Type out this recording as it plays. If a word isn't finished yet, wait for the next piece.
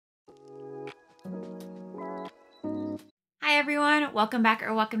everyone, welcome back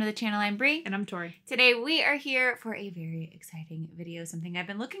or welcome to the channel. I'm Brie. And I'm Tori. Today we are here for a very exciting video, something I've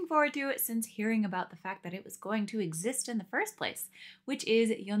been looking forward to since hearing about the fact that it was going to exist in the first place, which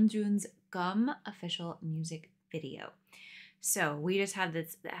is YEONJUN's GGUM official music video. So we just had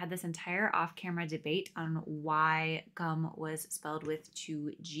this entire off-camera debate on why GGUM was spelled with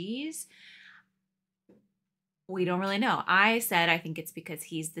two G's. We don't really know. I said I think it's because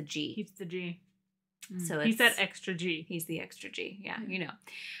he's the G. He's the G. So he's that extra G. He's the extra G. Yeah, you know.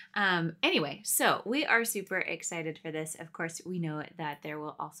 Anyway, so we are super excited for this. Of course, we know that there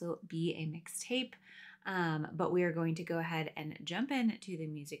will also be a mixtape, but we are going to go ahead and jump into the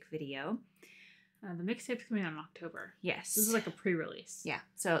music video. The mixtape's coming out in October. Yes. This is like a pre-release. Yeah,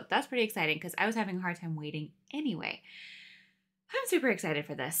 so that's pretty exciting because I was having a hard time waiting anyway. I'm super excited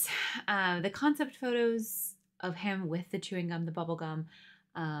for this. The concept photos of him with the chewing gum, the bubble gum,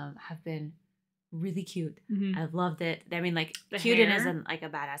 have been really cute. I loved it. I mean, like, the cute hair. in like a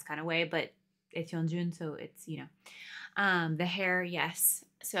badass kind of way, but it's YEONJUN, so it's, you know. The hair, yes.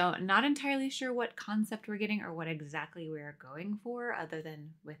 So not entirely sure what concept we're getting or what exactly we're going for other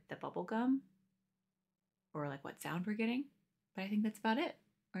than with the bubble gum or like what sound we're getting. But I think that's about it.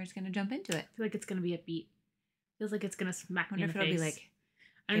 We're just going to jump into it. I feel like it's going to be a beat. Feels like it's going to smack me in the Wonder if face. it'll be like,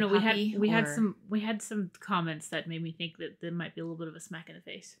 I don't know. We had some comments that made me think that there might be a little bit of a smack in the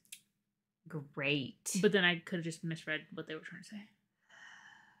face. great. But then I could have just misread what they were trying to say.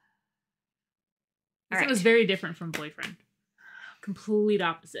 All right. It was very different from Boyfriend. Complete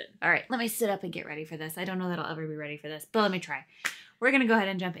opposite. All right, let me sit up and get ready for this. I don't know that I'll ever be ready for this, but let me try. We're going to go ahead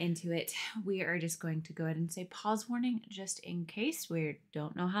and jump into it. We are just going to go ahead and say pause warning just in case. We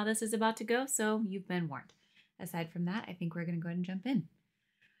don't know how this is about to go, so you've been warned. Aside from that, I think we're going to go ahead and jump in.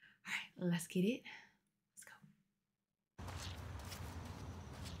 All right, let's get it. Let's go.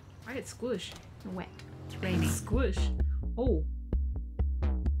 Why it's squish? It's wet. It's raining. Squish. Oh.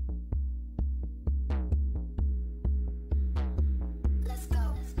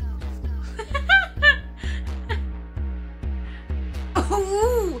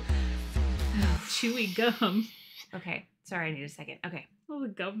 Oh! Chewy gum. Okay, sorry, I need a second. Okay. All the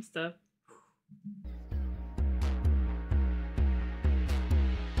gum stuff.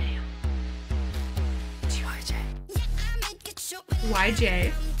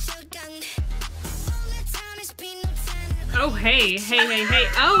 YJ. Oh, hey.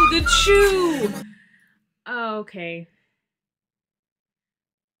 Oh, the chew. Oh, okay.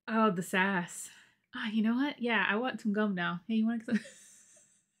 Oh, the sass. Ah, you know what? Yeah, I want some gum now. Hey, you want some?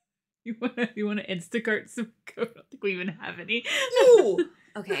 you want to Instacart some gum? I don't think we even have any. Ooh.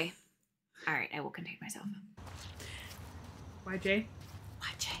 Okay. All right, I will contain myself. YJ.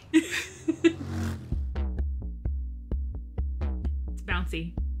 YJ. It's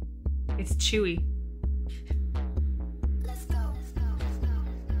bouncy. It's chewy.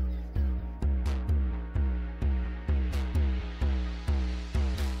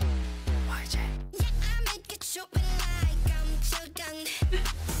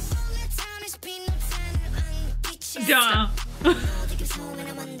 Duh.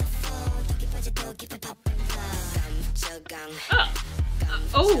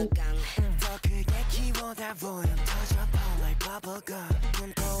 Oh.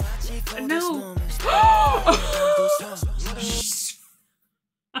 No.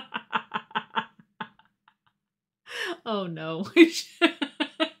 Oh no.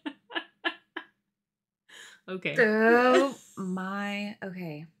 Okay. Oh my.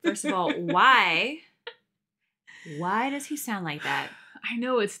 Okay. First of all, why does he sound like that? I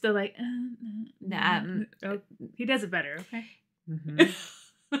know it's still like. Oh, he does it better. Okay.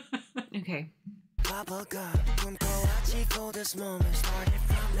 Okay.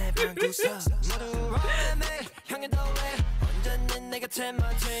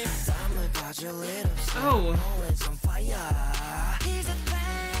 Oh.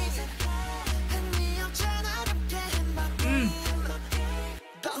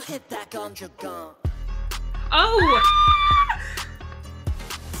 Oh.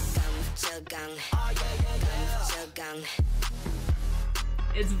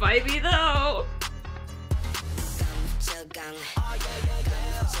 It's vibey though.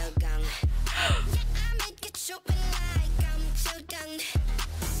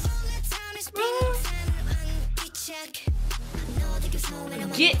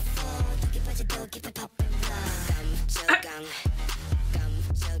 Get.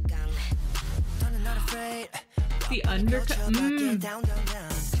 The undercut. I'm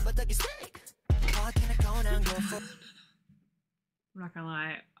not gonna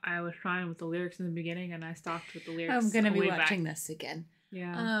lie, I was trying with the lyrics in the beginning and I stopped with the lyrics. I'm gonna be way watching back. this again.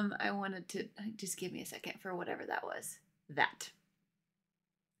 Yeah. I wanted to just give me a second for whatever that was. that.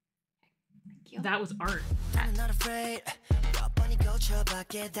 Thank you. That was art. I'm not afraid.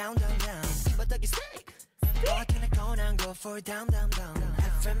 down, down, down. Why can't I go now and go for down, down, down?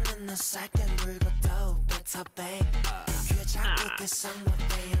 FM in the second, 불고 또 better babe. 귀에 잡고 그 song what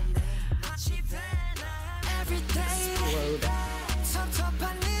day and day. Every day.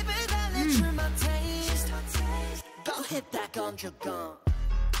 텁텁한 입을 달래줄 my taste. Go hit that 건조건.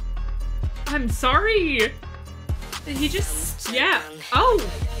 I'm sorry. He just, yeah. Oh.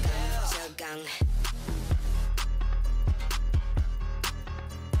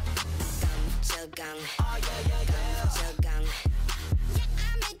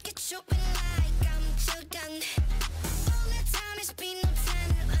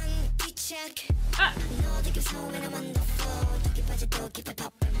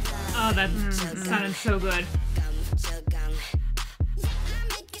 Oh, that sounded so good.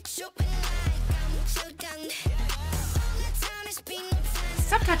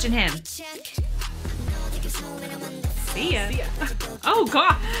 Stop touching him. See ya. Oh,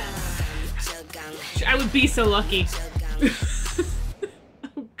 God. I would be so lucky.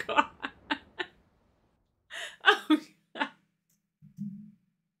 Oh, God. Oh, God.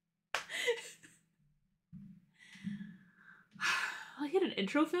 I get an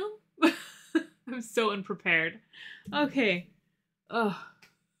intro film? I'm so unprepared. Okay. Oh.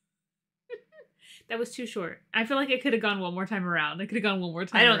 That was too short. I feel like it could have gone one more time around. I could have gone one more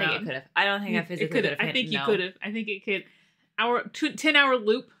time I don't around. think it could have. I don't think I physically could have. I think you could have. I think it could. 10-hour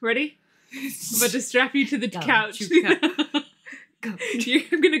loop. Ready? I'm about to strap you to the couch. Go.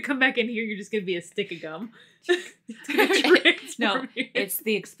 You're going to come back in here. You're just going to be a stick of gum. No, it's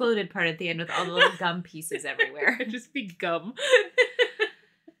the exploded part at the end with all the little gum pieces everywhere. Just be gum.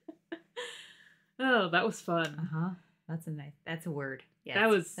 Oh, that was fun. Uh-huh. That's a word.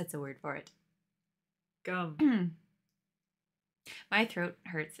 Yes, that's a word for it. Gum. My throat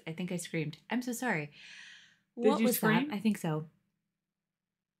hurts. I think I screamed. I'm so sorry. Did What you was scream? that? I think so.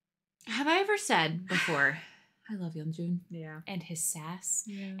 Have I ever said before, I love YEONJUN Yeah. and his sass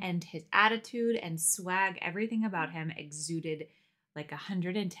Yeah. and his attitude and swag, everything about him exuded like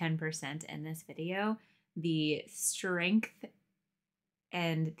 110% in this video. The strength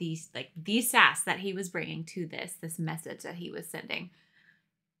and the sass that he was bringing to this message that he was sending.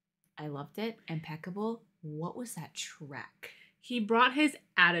 I loved it. Impeccable. What was that track? He brought his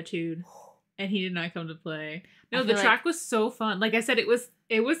attitude and he did not come to play. No, I the feel track was so fun. Like I said, it was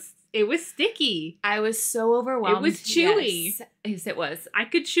sticky. I was so overwhelmed. It was chewy. Yes, it was. I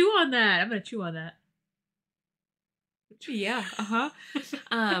could chew on that. I'm gonna chew on that. Yeah.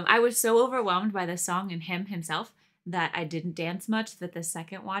 I was so overwhelmed by the song and himself that I didn't dance much. That the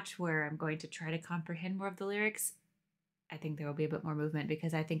second watch, where I'm going to try to comprehend more of the lyrics, I think there will be a bit more movement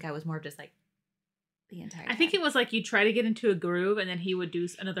because I think I was more just like the entire time. I think it was like you try to get into a groove and then he would do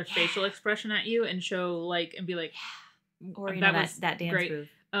another facial expression at you and show like and be like, or you know, that dance great. move.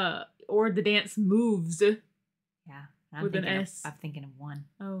 Or the dance moves. Yeah. I'm With an thinking S. I'm thinking of one.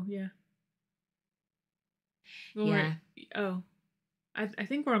 Oh yeah. Yeah. I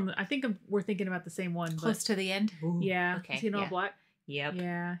think we're thinking about the same one. Close But to the end. Ooh, yeah. Okay. Is he in all yeah. black? Yep.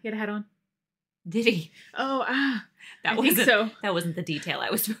 Yeah. He had a hat on. Did he? Oh, I think wasn't so. That wasn't the detail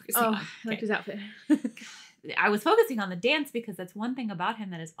I was focusing on. I liked his outfit. I was focusing on the dance because that's one thing about him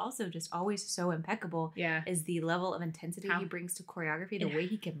that is also just always so impeccable. Yeah. Is the level of intensity he brings to choreography, the way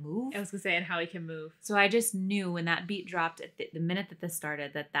he can move. I was gonna say, and how he can move. So I just knew when that beat dropped, at the minute that this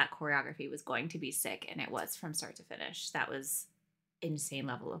started, that choreography was going to be sick, and it was from start to finish. That was insane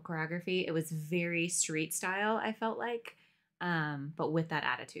level of choreography. It was very street style, I felt like, but with that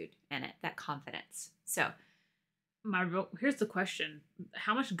attitude in it, that confidence. So Here's the question: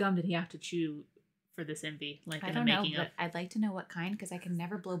 how much gum did he have to chew for this MV? Like I in don't the know, making but of? I'd like to know what kind because I can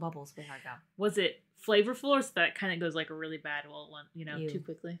never blow bubbles with our gum. Was it flavorful or is that kind of goes like a really bad one, Ew. too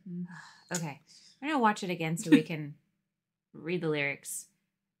quickly? Okay, I'm gonna watch it again so we can read the lyrics,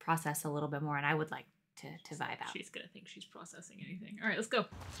 process a little bit more, and I would like to vibe out. She's gonna think she's processing anything. All right, let's go.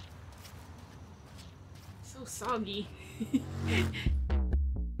 So soggy. The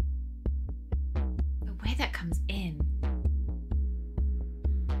way that comes in.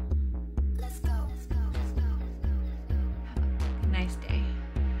 Let's go. Have a nice day.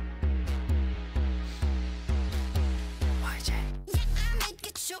 YJ.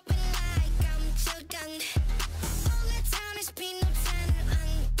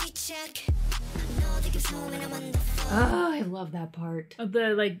 Oh, I love that part. Of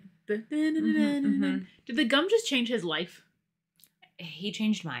the Did the gum just change his life? He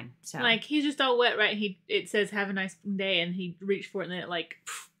changed mine. So Like he's just all wet, right? It says "Have a nice day," and he reached for it, and then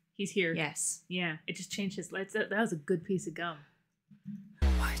He's here. Yes. Yeah, it just changed his lights. That was a good piece of gum.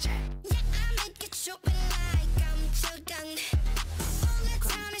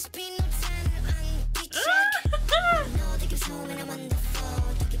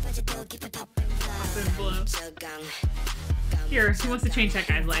 Here, he wants to change that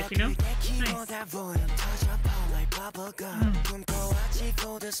guy's life, you know? Nice.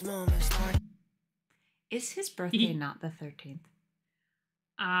 Is his birthday not the 13th?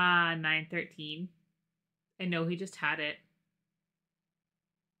 9/13. I know he just had it.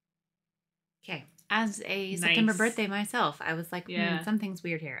 Okay. As a Nice. September birthday myself, I was like, Yeah. something's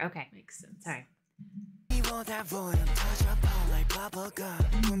weird here. Okay. Makes sense. Sorry. Okay.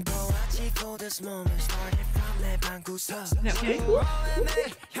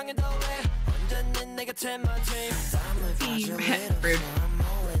 Rude.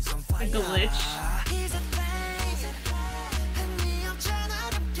 A glitch.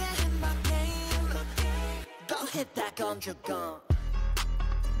 Hit that gun.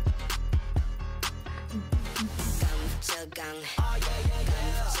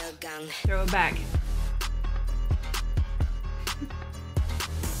 Throw it back.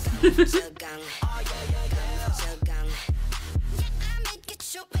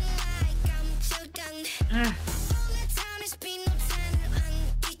 Ah.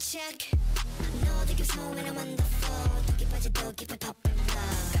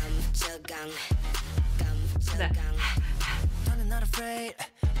 That. Not afraid.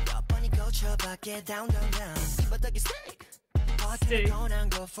 Stay.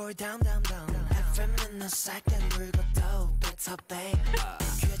 Go for down. FM in the second 불고도 better babe.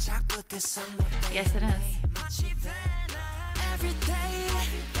 Yes, it is. Every day.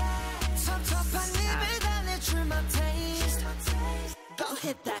 섭섭한 입에 달래줄 my taste. Go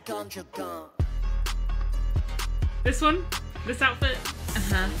hit that gun. This one? This outfit?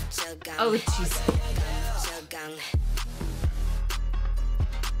 Uh-huh. Oh, jeez.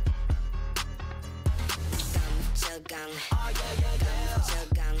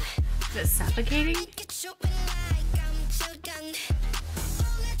 Is it suffocating?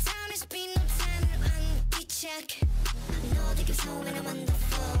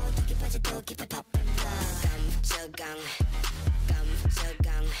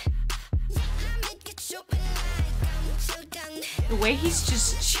 The way he's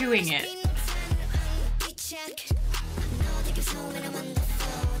just chewing it.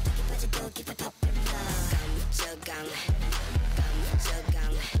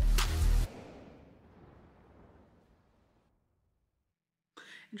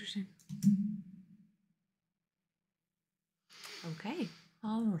 Interesting. Okay.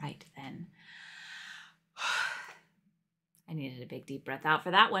 All right, then. I needed a big deep breath out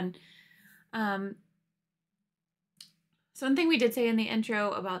for that one. So one thing we did say in the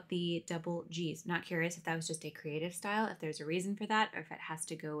intro about the double G's, not curious if that was just a creative style, if there's a reason for that, or if it has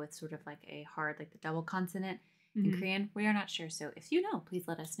to go with sort of like a hard, like the double consonant in Korean. We are not sure. So if you know, please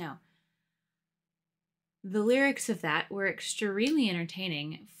let us know. The lyrics of that were extremely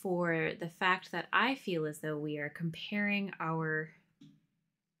entertaining for the fact that I feel as though we are comparing our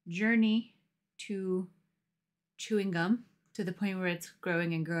journey to chewing gum to the point where it's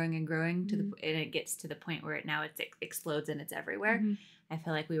growing and growing and growing to and it gets to the point where it explodes and it's everywhere. I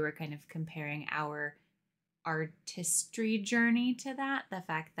feel like we were kind of comparing our artistry journey to that. The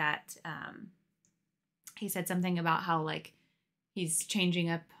fact that he said something about how like he's changing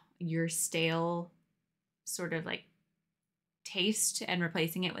up your stale sort of like taste and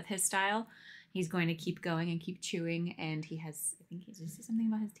replacing it with his style. He's going to keep going and keep chewing, and he has, I think he just said something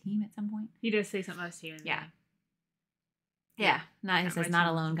about his team at some point. He does say something about his team. Yeah. He says, not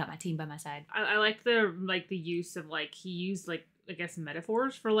alone, got my team by my side. I like the use of like, he used like, I guess,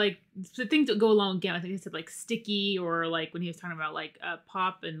 metaphors for like the things that go along with gum. I think he said like sticky, or like when he was talking about like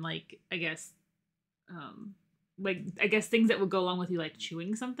pop and like, I guess things that would go along with you like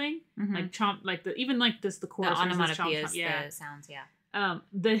chewing something, like chomp, like the even like this the chorus, the onomatopoeias, the sounds,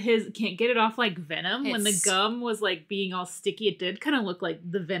 his can't get it off like venom. When the gum was like being all sticky, it did kind of look like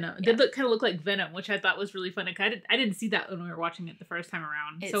the venom. It did kind of look like venom, which I thought was really fun. I didn't see that when we were watching it the first time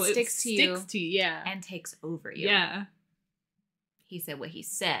around. It so sticks to you, yeah, and takes over you. Yeah, he said what he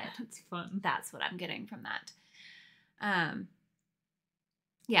said. That's fun. That's what I'm getting from that.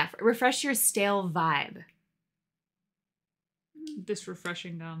 Refresh your stale vibe. This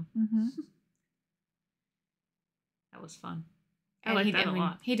refreshing gum. That was fun. I like that a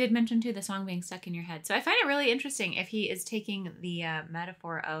lot. He did mention too the song being stuck in your head. So I find it really interesting if he is taking the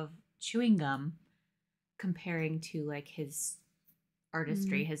metaphor of chewing gum, comparing to like his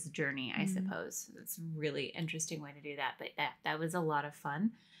artistry, his journey, I suppose. It's a really interesting way to do that. But that was a lot of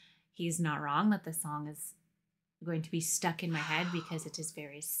fun. he's not wrong that the song is going to be stuck in my head because it is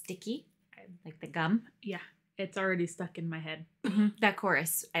very sticky, like the gum. Yeah, it's already stuck in my head. That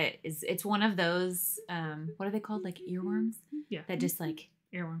chorus it's one of those, what are they called? Like earworms? Yeah. That just like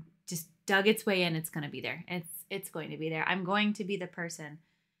Earworm. just dug its way in. It's going to be there. It's going to be there. I'm going to be the person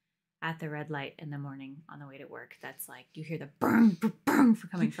at the red light in the morning on the way to work. That's like, you hear the boom, boom,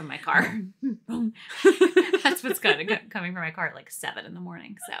 coming from my car. That's what's coming from my car at like 7 in the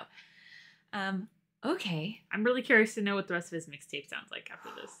morning. So, okay. I'm really curious to know what the rest of his mixtape sounds like after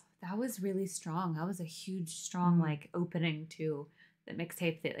this. That was really strong. That was a huge, strong, like, opening to the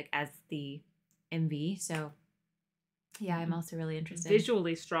mixtape that, like, as the MV. So, yeah, I'm also really interested.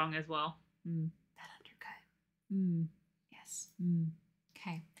 Visually strong as well. That undercut. Yes.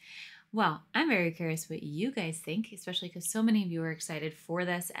 Okay. Well, I'm very curious what you guys think, especially because so many of you are excited for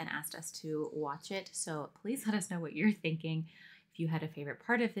this and asked us to watch it. So please let us know what you're thinking. If you had a favorite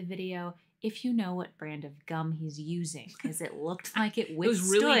part of the video, if you know what brand of gum he's using, because it looked like it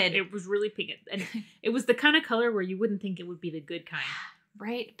withstood. It was really pink. And it was the kind of color where you wouldn't think it would be the good kind.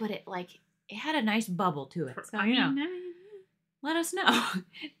 Right? But it had a nice bubble to it. So, let us know.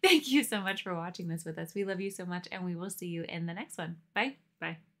 Thank you so much for watching this with us. We love you so much, and we will see you in the next one. Bye.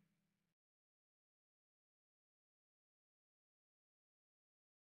 Bye.